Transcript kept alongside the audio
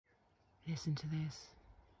Listen to this.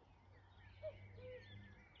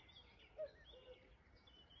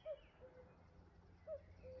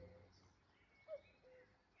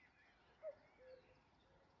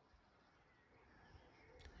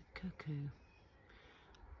 The cuckoo.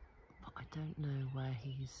 But I don't know where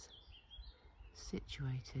he's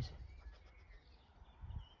situated.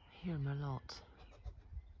 I hear him a lot.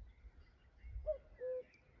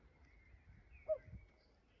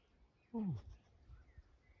 Oh,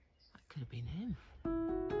 that could have been him.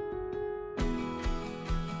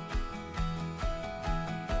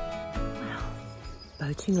 Well,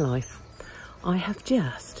 boating life. I have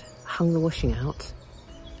just hung the washing out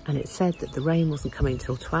and it said that the rain wasn't coming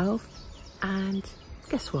till 12, and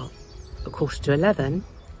guess what? At 11:15,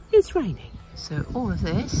 it's raining. So all of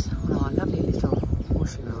this on our lovely little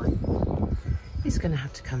washing line is going to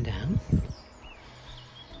have to come down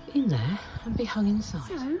in there and be hung inside.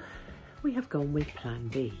 So we have gone with plan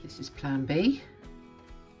B. This is plan B.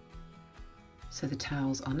 So the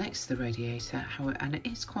towels are next to the radiator, and it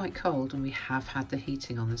is quite cold, and we have had the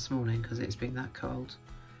heating on this morning because it's been that cold.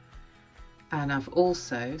 And I've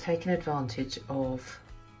also taken advantage of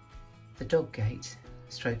the dog gate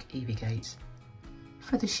stroke Evie gate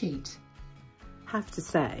for the sheet. Have to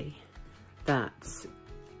say that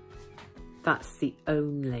that's the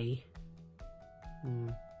only,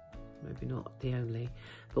 maybe not the only,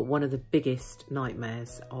 but one of the biggest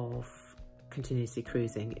nightmares of continuously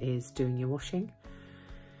cruising is doing your washing.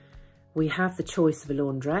 We have the choice of a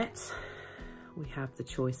laundrette, we have the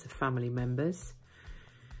choice of family members,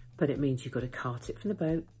 but it means you've got to cart it from the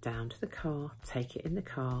boat down to the car, take it in the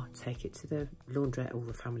car, take it to the laundrette or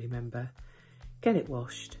the family member, get it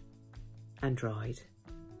washed and dried,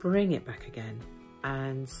 bring it back again.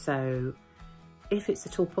 And so if it's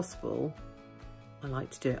at all possible, I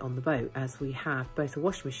like to do it on the boat, as we have both a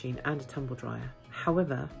washing machine and a tumble dryer.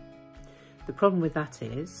 However, the problem with that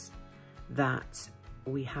is that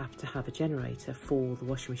we have to have a generator for the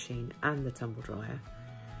washing machine and the tumble dryer.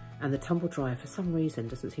 And the tumble dryer, for some reason,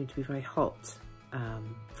 doesn't seem to be very hot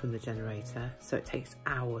from the generator. So it takes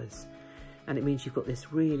hours. And it means you've got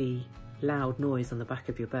this really loud noise on the back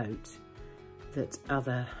of your boat that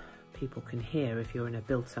other people can hear if you're in a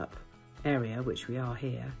built-up area, which we are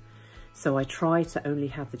here. So I try to only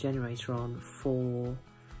have the generator on for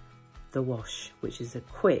the wash, which is a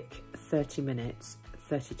quick 30 minutes,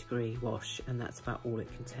 30-degree wash, and that's about all it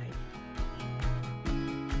can take.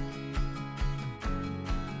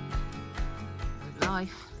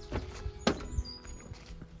 Life.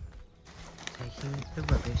 Taking the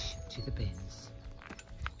rubbish to the bins.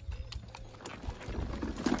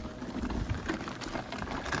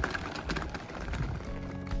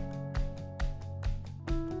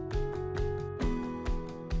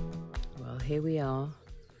 Well, here we are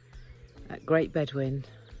at Great Bedwyn,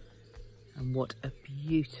 and what a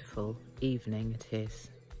beautiful evening it is.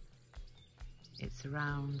 It's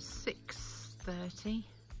around 6:30.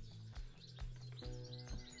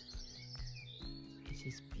 It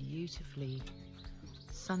is beautifully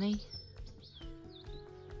sunny,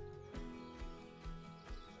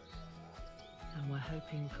 and we're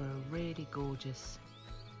hoping for a really gorgeous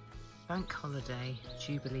bank holiday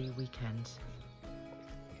Jubilee weekend.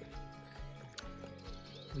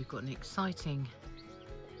 We've got an exciting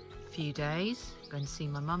few days. I'm going to see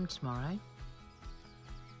my mum tomorrow,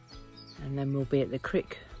 and then we'll be at the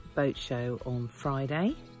Crick boat show on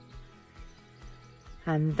Friday,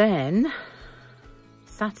 and then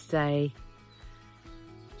Saturday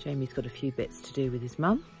Jamie's got a few bits to do with his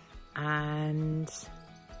mum, and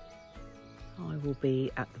I will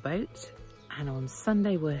be at the boat. And on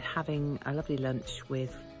Sunday we're having a lovely lunch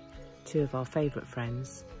with two of our favourite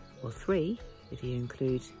friends, well, three if you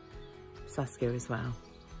include Saskia as well.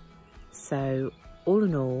 So all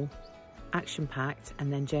in all, action packed,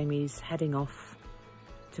 and then Jamie's heading off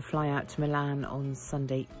to fly out to Milan on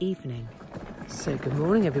Sunday evening. So good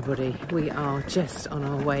morning everybody. We are just on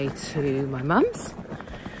our way to my mum's.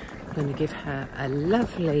 I'm going to give her a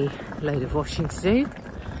lovely load of washing to do,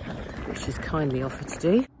 which she's kindly offered to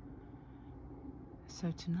do.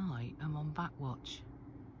 So tonight I'm on back watch.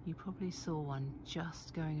 You probably saw one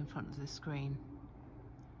just going in front of the screen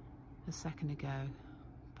a second ago,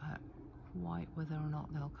 but quite whether or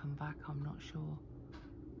not they'll come back, I'm not sure.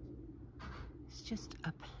 It's just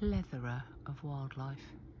a plethora of wildlife.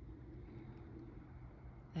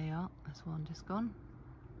 There you are, there's one just gone.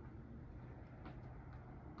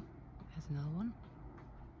 There's another one.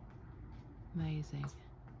 Amazing.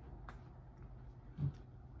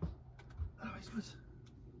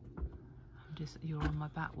 You're on my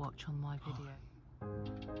back watch on my video.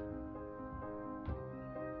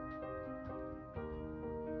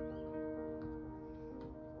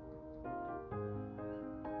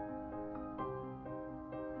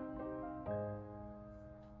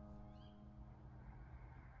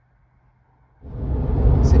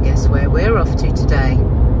 off to today?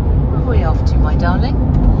 Where are we off to, my darling?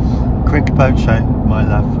 Crick boat show, my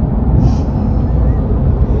love.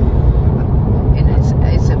 And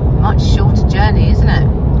it's a much shorter journey, isn't it?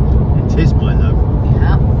 It is, my love.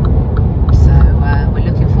 Yeah. So we're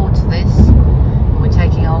looking forward to this. We're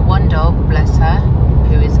taking our one dog, bless her,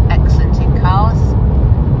 who is excellent in cars,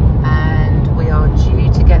 and we are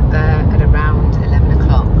due to get there at around 11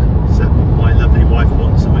 o'clock. So my lovely wife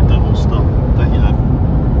wants a McDonald's stop, don't you, love?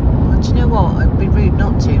 Well, do you know what? It'd be rude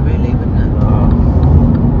not to, really, wouldn't it?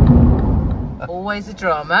 Always a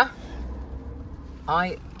drama.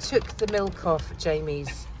 I took the milk off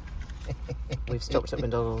Jamie's. We've stopped at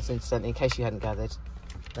McDonald's, incidentally, in case you hadn't gathered.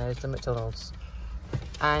 There's the McDonald's.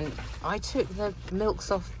 And I took the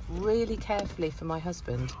milks off really carefully for my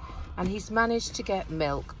husband, and he's managed to get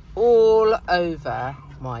milk all over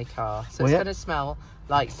my car. So it's going to smell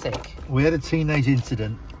like sick. We had a teenage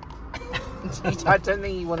incident. I don't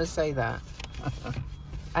think you want to say that.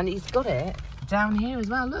 And he's got it down here as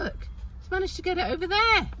well, look. He's managed to get it over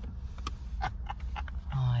there. Oh,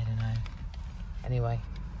 I don't know. Anyway,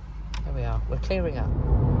 here we are. We're clearing up.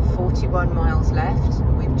 41 miles left.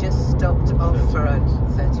 We've just stopped off for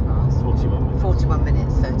 30 miles. 41 minutes. 41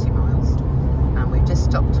 minutes, 30 miles. And we've just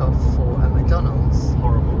stopped off for a McDonald's.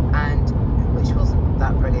 Horrible. And which wasn't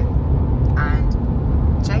that brilliant.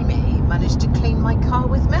 And Jamie managed to clean my car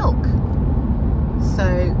with milk.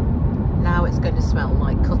 So now it's going to smell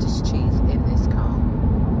like cottage cheese in this car.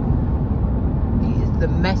 He is the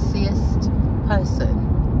messiest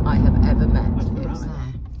person I have ever met. It's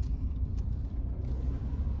there.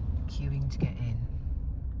 Queuing to get in.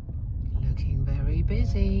 Looking very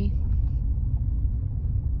busy.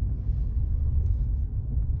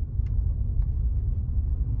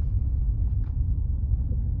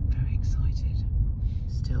 Very excited.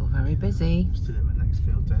 Still very busy. Still in my next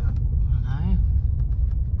field down. I know.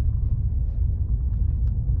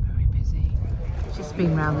 Very busy. Just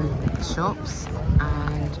been round the shops,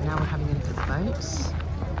 and now we're having a look at the boats.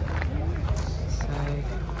 So,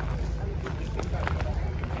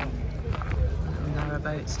 narrow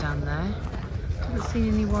boats down there. Haven't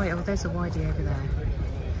seen any white. Oh, there's a whitey over there.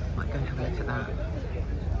 Might go and have a look at that.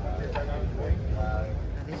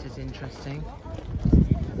 Now this is interesting.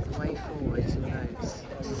 The way forward to the boats.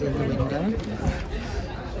 This is in the window.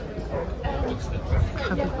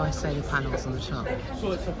 Covered by solar panels on the top.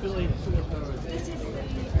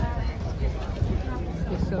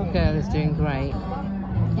 This little girl is doing great.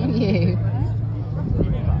 And you?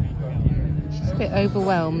 She's a bit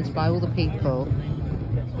overwhelmed by all the people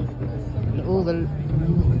and all the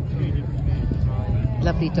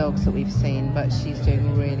lovely dogs that we've seen, but she's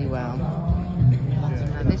doing really well.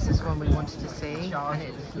 And this is one we wanted to see, and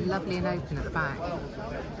it's lovely and open at the back.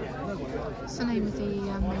 What's the name of the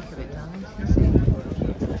make of it, darling? Can you see?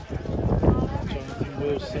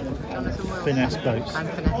 Finesse boats. And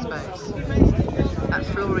finesse boats. That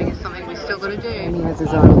flooring is something we've still got to do. Amy has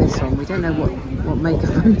designed this one. We don't know what make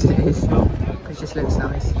of boat it is. It just looks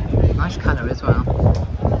nice. Nice colour as well.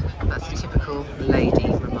 That's a typical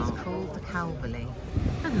lady remark. It's called the Jubilee.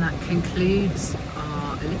 And that concludes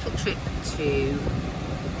our little trip to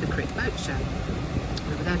the Crick boat show.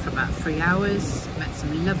 We were there for about 3 hours, met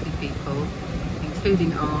some lovely people,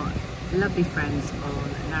 including our lovely friends on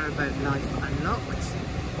Narrowboat Life Unlocked,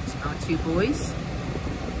 our 2 boys.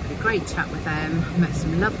 Had a great chat with them, met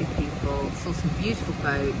some lovely people, saw some beautiful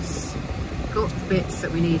boats, got the bits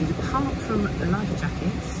that we needed apart from the life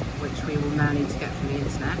jackets, which we will now need to get from the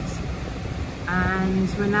internet. And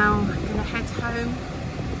we're now going to head home,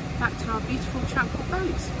 back to our beautiful transport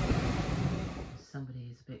boat.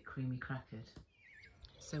 Somebody is a bit creamy crackered.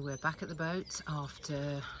 So we're back at the boat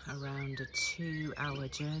after around a 2-hour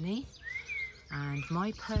journey, and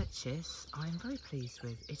my purchase I'm very pleased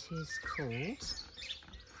with. It is called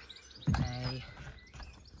a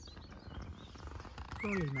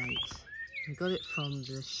Brolly Mate. I got it from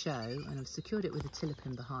the show and I've secured it with a tiller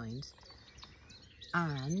pin behind,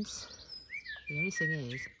 and the only thing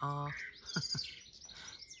is our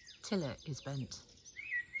tiller is bent,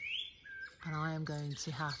 and I am going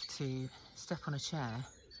to have to step on a chair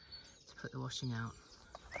to put the washing out.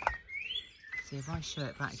 See, if I show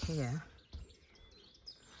it back here,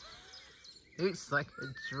 it looks like a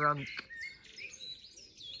drunk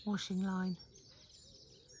washing line.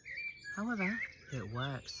 However, it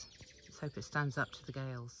works. Let's hope it stands up to the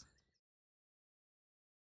gales.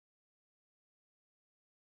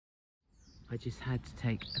 I just had to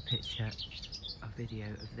take a picture, a video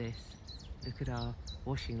of this. Look at our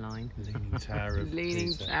washing line. Leaning Tower of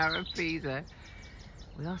Leaning Tower of Pisa.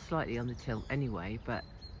 We are slightly on the tilt anyway, but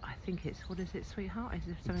I think it's, what is it, sweetheart? Is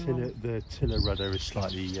there something wrong? The tiller rudder is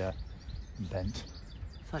slightly bent.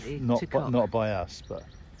 Slightly Not by us, but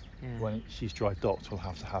yeah. when she's dry docked, we'll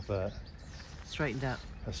have to have her straightened up.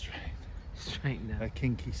 Straightened up. A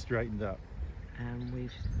kinky straightened up. And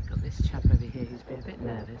we've got this chap over here who's been a bit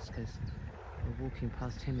nervous because we're walking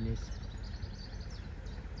past him and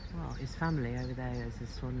his family over there. There's a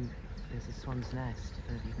swan's nest.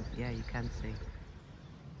 I don't know if you can, yeah, you can see.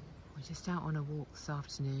 We're just out on a walk this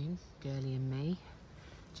afternoon, Girlie and me.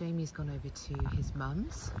 Jamie's gone over to his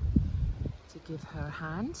mum's to give her a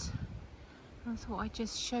hand. I thought I'd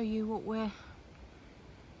just show you what we're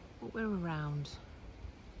around.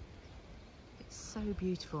 It's so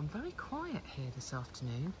beautiful and very quiet here this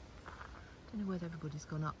afternoon. Don't know whether everybody's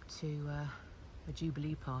gone up to a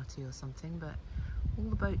Jubilee party or something, but all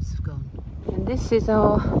the boats have gone. And this is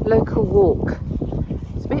our local walk.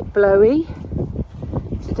 It's a bit blowy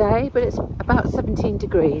today, but it's about 17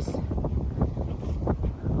 degrees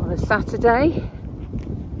on a Saturday.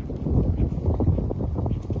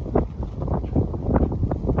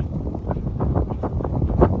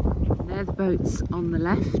 And there are the boats on the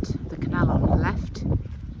left, the canal on the left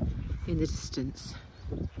in the distance.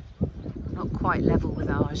 Not quite level with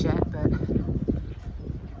ours yet, but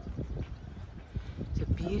it's a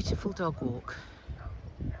beautiful dog walk.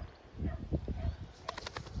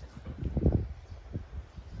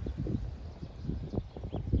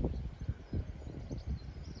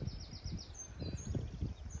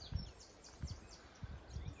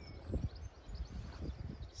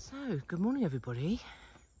 So, good morning everybody.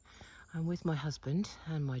 I'm with my husband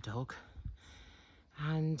and my dog,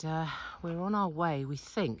 and we're on our way, we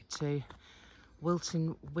think, to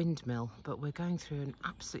Wilton Windmill, but we're going through an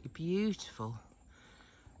absolutely beautiful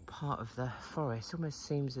part of the forest. Almost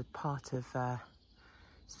seems a part of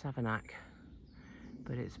Savernake,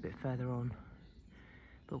 but it's a bit further on.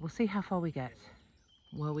 But we'll see how far we get.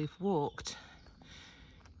 Well, we've walked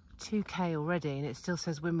 2k already and it still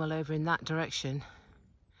says Windmill over in that direction.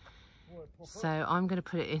 So I'm going to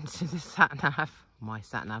put it into the sat-nav, my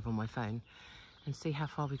sat-nav on my phone, and see how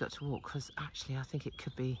far we got to walk, because actually I think it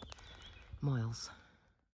could be miles.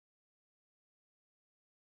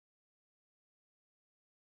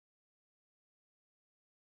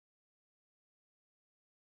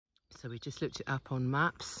 So we just looked it up on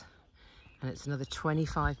maps and it's another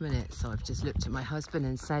 25 minutes. So I've just looked at my husband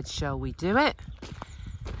and said, shall we do it?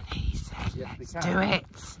 And he said, yes, let's do it.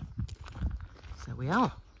 So we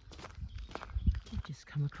are. We've just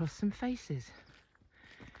come across some faces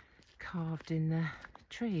carved in the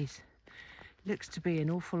trees. Looks to be an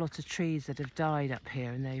awful lot of trees that have died up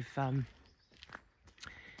here, and they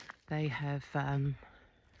have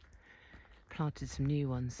planted some new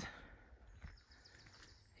ones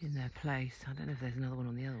in their place. I don't know if there's another one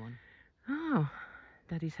on the other one. Oh,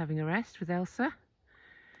 Daddy's having a rest with Elsa,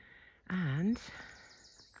 and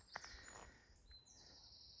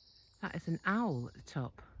that is an owl at the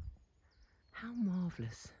top. How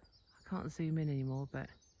marvellous. I can't zoom in anymore, but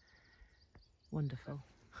wonderful.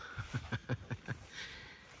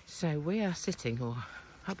 So we are sitting, or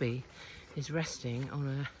hubby is resting on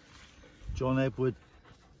a John Edward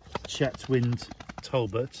Chetwynd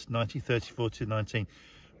Talbot, 1934 to 19.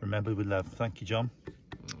 Remembered with love. Thank you, John.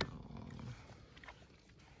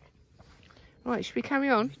 Right, should we carry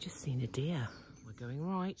on? We've just seen a deer. We're going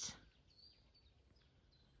right.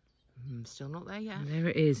 Still not there yet. And there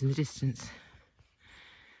it is in the distance.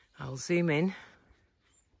 I'll zoom in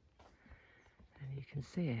and you can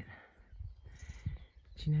see it.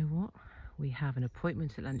 Do you know what? We have an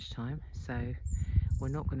appointment at lunchtime, so we're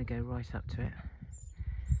not going to go right up to it.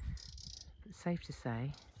 But safe to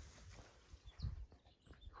say,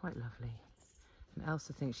 quite lovely. And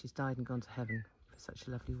Elsa thinks she's died and gone to heaven for such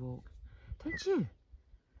a lovely walk. Don't you?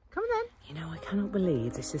 Come on then. You know, I cannot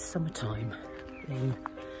believe this is summertime in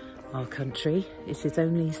our country. It is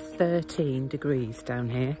only 13 degrees down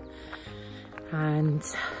here. And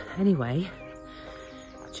anyway,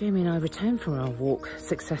 Jamie and I returned from our walk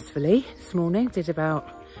successfully this morning. Did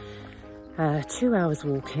about 2 hours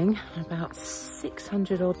walking, about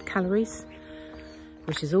 600 odd calories,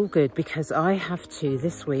 which is all good because I have to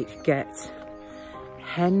this week get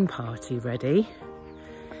hen party ready,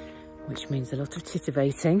 which means a lot of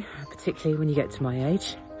titivating, particularly when you get to my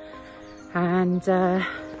age. And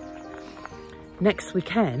next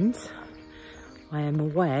weekend I am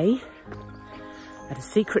away at a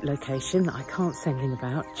secret location that I can't say anything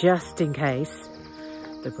about, just in case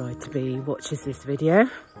the bride-to-be watches this video.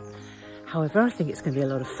 However, I think it's going to be a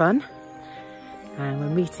lot of fun, and we're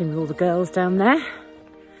meeting with all the girls down there,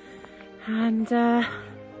 and I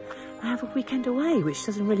have a weekend away, which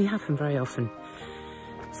doesn't really happen very often.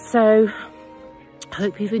 So I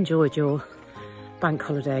hope you've enjoyed your bank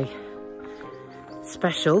holiday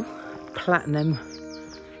special platinum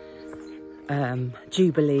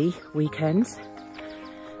Jubilee weekend.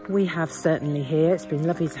 We have certainly here. It's been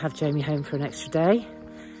lovely to have Jamie home for an extra day,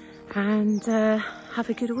 and have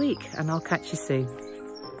a good week, and I'll catch you soon.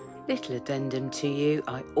 Little addendum to you,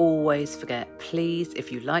 I always forget, please,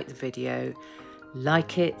 if you like the video,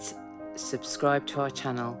 like it, subscribe to our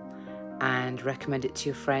channel, and recommend it to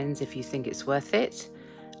your friends if you think it's worth it.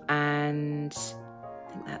 And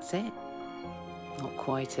I think that's it. Not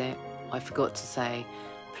quite it. I forgot to say,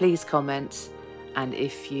 please comment, and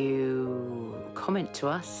if you comment to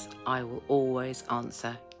us, I will always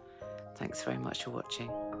answer. Thanks very much for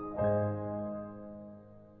watching.